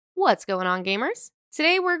What's going on, gamers?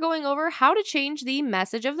 Today we're going over how to change the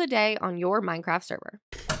message of the day on your Minecraft server.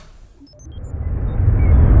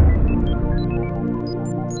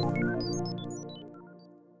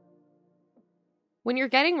 When you're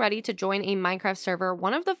getting ready to join a Minecraft server,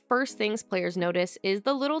 one of the first things players notice is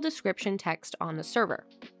the little description text on the server.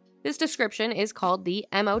 This description is called the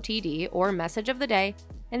MOTD, or Message of the Day,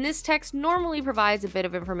 and this text normally provides a bit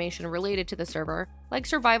of information related to the server, like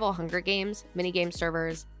survival Hunger Games, Minigames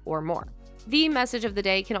servers, or more. The Message of the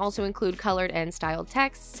Day can also include colored and styled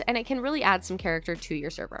texts, and it can really add some character to your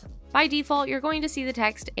server. By default, you're going to see the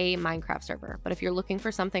text "a Minecraft server," but if you're looking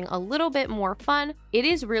for something a little bit more fun, it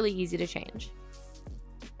is really easy to change.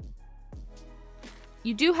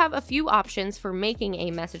 You do have a few options for making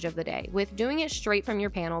a message of the day, with doing it straight from your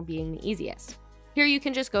panel being the easiest. Here you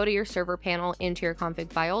can just go to your server panel into your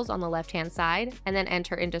config files on the left-hand side, and then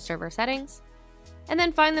enter into server settings, and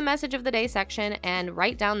then find the message of the day section and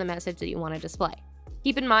write down the message that you want to display.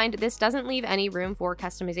 Keep in mind, this doesn't leave any room for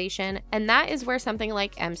customization, and that is where something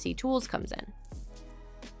like MCTOOLS comes in.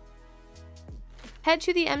 Head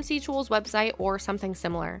to the MCTOOLS website or something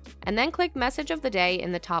similar, and then click Message of the Day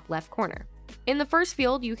in the top left corner. In the first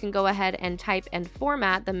field, you can go ahead and type and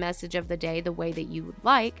format the message of the day the way that you would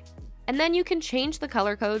like, and then you can change the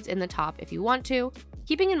color codes in the top if you want to,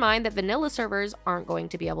 keeping in mind that vanilla servers aren't going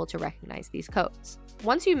to be able to recognize these codes.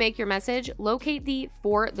 Once you make your message, locate the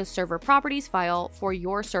For the Server Properties file for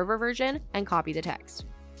your server version and copy the text.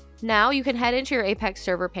 Now you can head into your Apex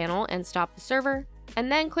server panel and stop the server,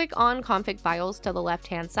 and then click on Config Files to the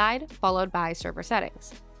left-hand side, followed by Server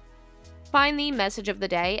Settings. Find the message of the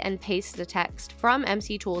day and paste the text from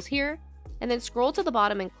MCTOOLS here, and then scroll to the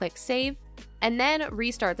bottom and click Save, and then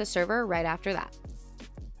restart the server right after that.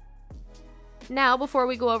 Now, before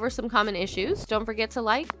we go over some common issues, don't forget to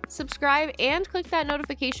like, subscribe, and click that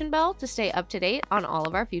notification bell to stay up to date on all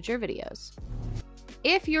of our future videos.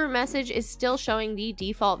 If your message is still showing the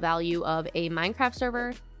default value of a Minecraft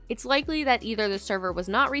server, it's likely that either the server was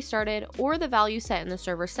not restarted or the value set in the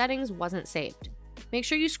server settings wasn't saved. Make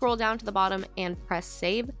sure you scroll down to the bottom and press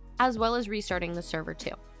Save, as well as restarting the server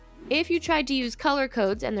too. If you tried to use color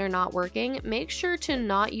codes and they're not working, make sure to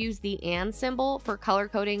not use the AND symbol for color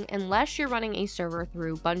coding unless you're running a server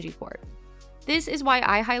through Bungee Cord. This is why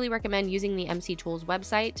I highly recommend using the MCTOOLS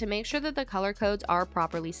website to make sure that the color codes are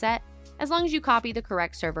properly set, as long as you copy the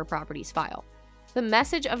correct server properties file. The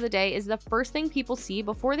message of the day is the first thing people see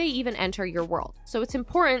before they even enter your world, so it's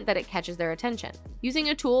important that it catches their attention. Using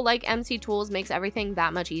a tool like MCTOOLS makes everything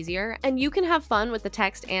that much easier, and you can have fun with the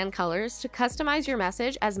text and colors to customize your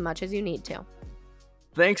message as much as you need to.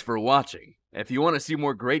 Thanks for watching. If you want to see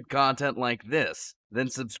more great content like this, then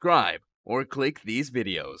subscribe or click these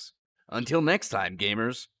videos. Until next time,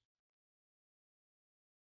 gamers.